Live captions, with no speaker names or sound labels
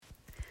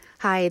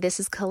Hi, this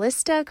is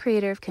Callista,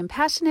 creator of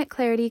Compassionate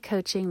Clarity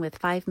Coaching with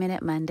 5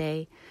 Minute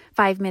Monday.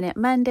 5 Minute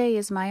Monday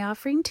is my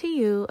offering to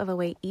you of a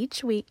way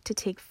each week to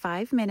take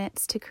 5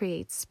 minutes to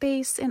create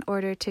space in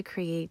order to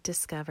create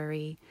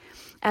discovery.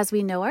 As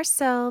we know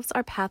ourselves,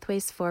 our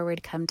pathways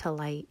forward come to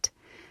light.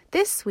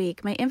 This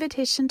week, my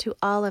invitation to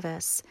all of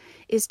us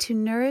is to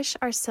nourish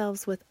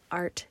ourselves with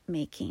art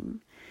making.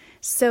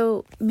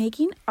 So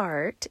making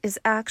art has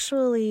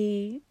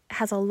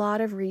a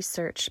lot of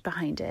research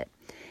behind it.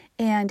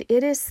 And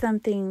it is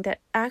something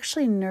that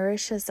actually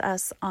nourishes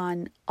us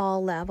on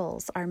all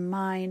levels, our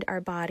mind,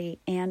 our body,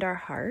 and our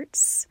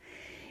hearts.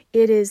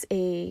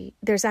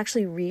 There's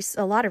actually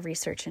a lot of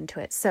research into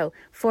it. So,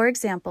 for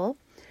example,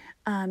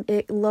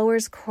 it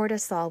lowers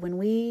cortisol. When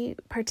we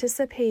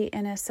participate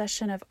in a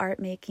session of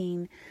art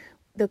making,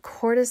 the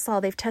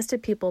cortisol, they've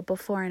tested people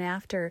before and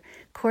after,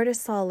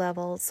 cortisol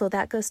levels, so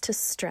that goes to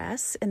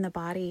stress in the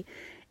body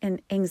and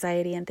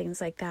anxiety and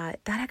things like that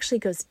actually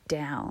goes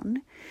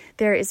down.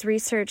 There is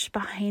research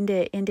behind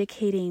it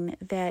indicating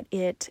that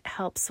it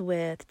helps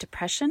with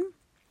depression,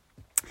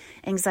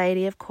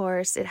 anxiety, of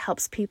course. It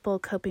helps people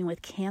coping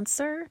with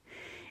cancer.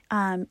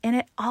 And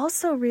it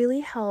also really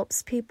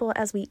helps people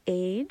as we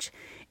age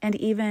and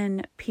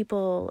even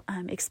people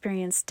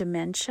experience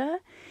dementia.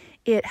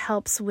 It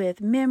helps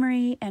with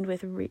memory and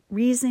with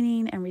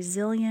reasoning and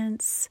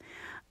resilience.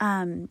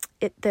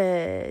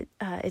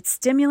 It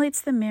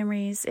stimulates the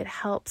memories. It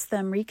helps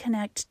them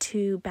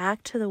reconnect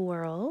back to the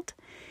world,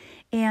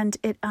 and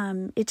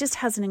it just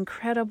has an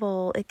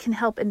incredible. It can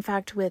help, in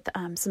fact, with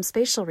some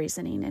spatial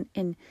reasoning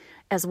in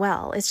as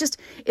well.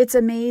 It's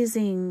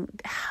amazing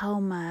how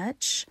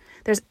much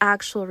there's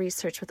actual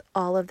research with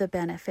all of the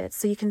benefits.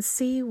 So you can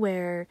see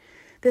where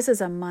this is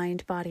a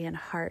mind, body, and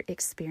heart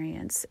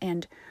experience,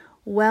 and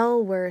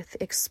well worth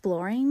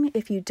exploring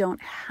if you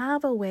don't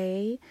have a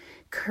way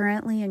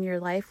currently in your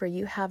life where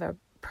you have a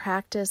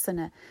practice and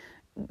a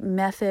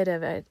method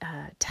of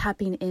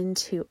tapping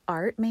into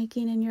art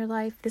making in your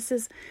life. This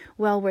is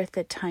well worth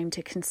the time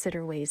to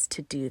consider ways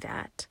to do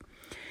that.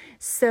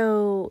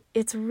 So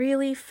it's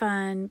really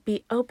fun.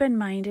 Be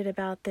open-minded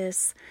about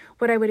this.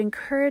 What I would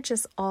encourage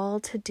us all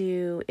to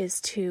do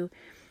is to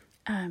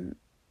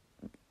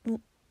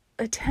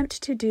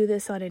attempt to do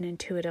this on an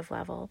intuitive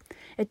level.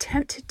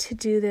 Attempt to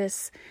do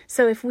this.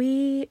 So if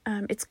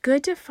it's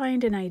good to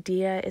find an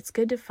idea. It's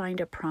good to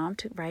find a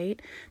prompt, right?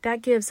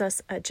 That gives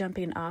us a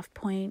jumping off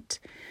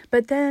point.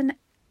 But then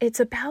it's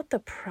about the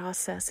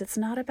process. It's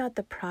not about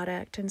the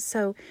product. And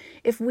so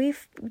if we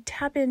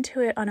tap into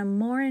it on a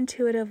more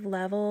intuitive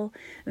level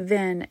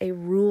than a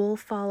rule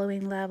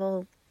following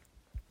level,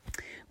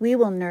 we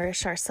will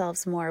nourish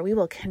ourselves more. We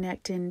will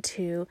connect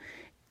into.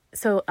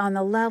 So on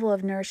the level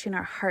of nourishing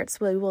our hearts,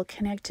 we will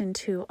connect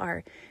into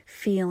our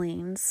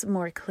feelings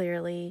more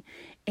clearly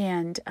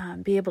and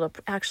be able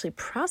to actually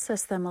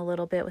process them a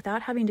little bit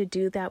without having to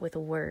do that with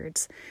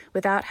words,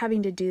 without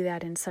having to do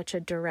that in such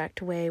a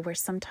direct way where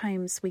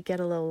sometimes we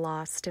get a little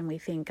lost and we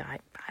think, I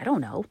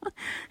don't know.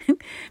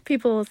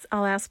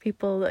 I'll ask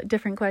people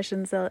different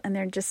questions and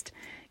they're just,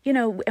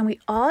 and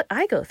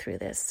I go through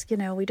this,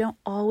 we don't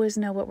always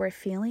know what we're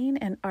feeling,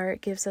 and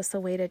art gives us a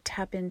way to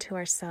tap into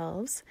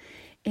ourselves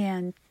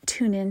and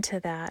tune into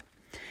that.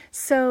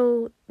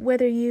 So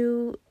whether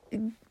you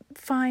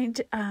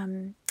find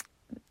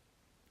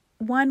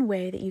one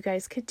way that you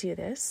guys could do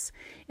this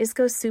is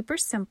go super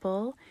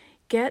simple.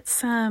 Get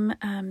some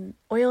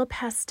oil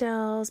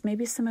pastels,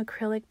 maybe some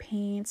acrylic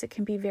paints. It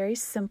can be very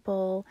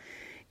simple.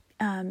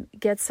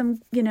 Get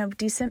some,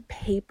 decent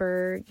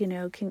paper.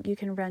 You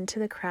can run to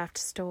the craft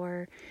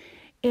store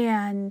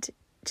and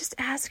just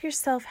ask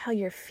yourself how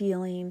you're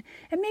feeling,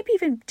 and maybe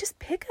even just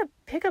pick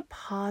a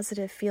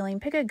positive feeling.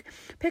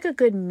 Pick a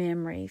good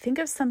memory. Think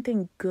of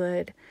something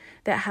good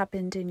that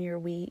happened in your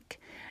week,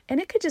 and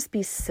it could just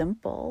be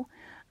simple.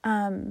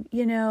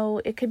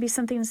 It could be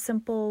something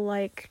simple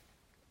like,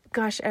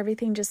 gosh,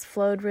 everything just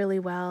flowed really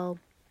well.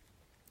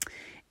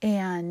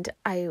 And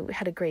I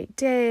had a great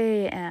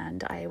day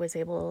and I was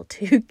able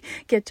to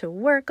get to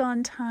work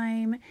on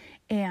time,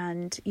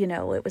 and,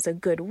 it was a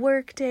good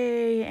work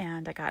day,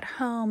 and I got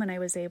home and I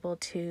was able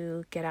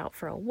to get out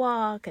for a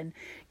walk, and,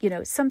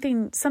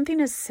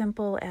 something as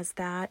simple as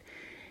that.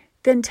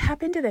 Then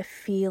tap into the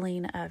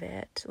feeling of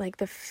it, like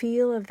the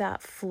feel of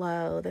that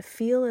flow, the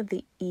feel of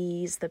the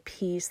ease, the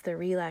peace, the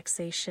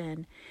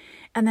relaxation,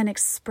 and then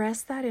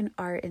express that in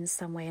art in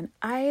some way. And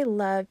I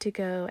love to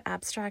go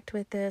abstract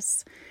with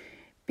this,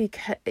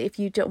 because if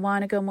you don't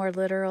want to go more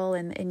literal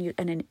and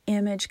an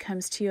image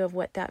comes to you of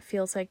what that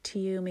feels like to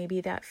you, maybe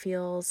that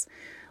feels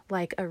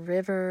like a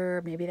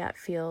river, maybe that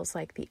feels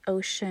like the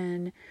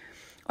ocean,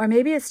 or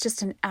maybe it's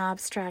just an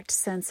abstract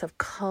sense of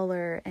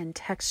color and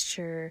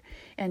texture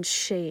and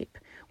shape.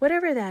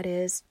 Whatever that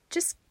is,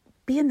 just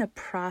be in the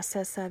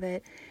process of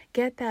it,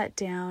 get that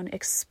down,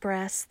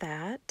 express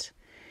that.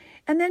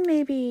 And then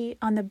maybe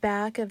on the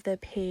back of the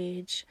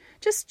page,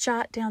 just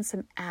jot down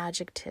some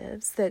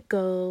adjectives that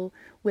go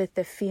with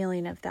the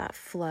feeling of that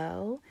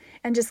flow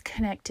and just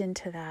connect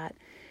into that.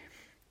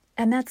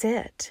 And that's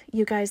it.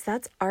 You guys,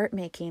 that's art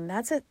making.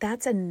 That's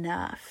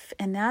enough.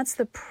 And that's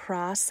the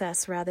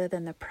process rather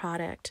than the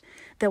product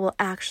that will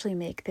actually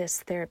make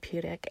this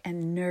therapeutic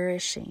and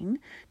nourishing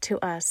to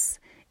us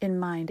in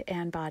mind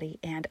and body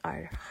and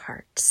our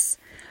hearts.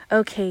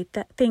 Okay,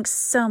 thanks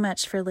so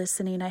much for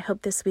listening. I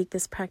hope this week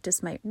this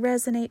practice might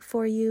resonate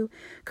for you,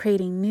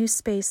 creating new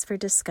space for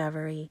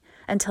discovery.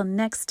 Until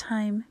next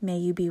time, may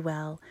you be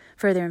well.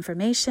 Further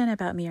information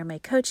about me or my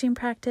coaching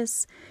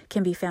practice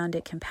can be found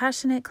at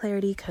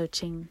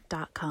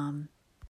CompassionateClarityCoaching.com.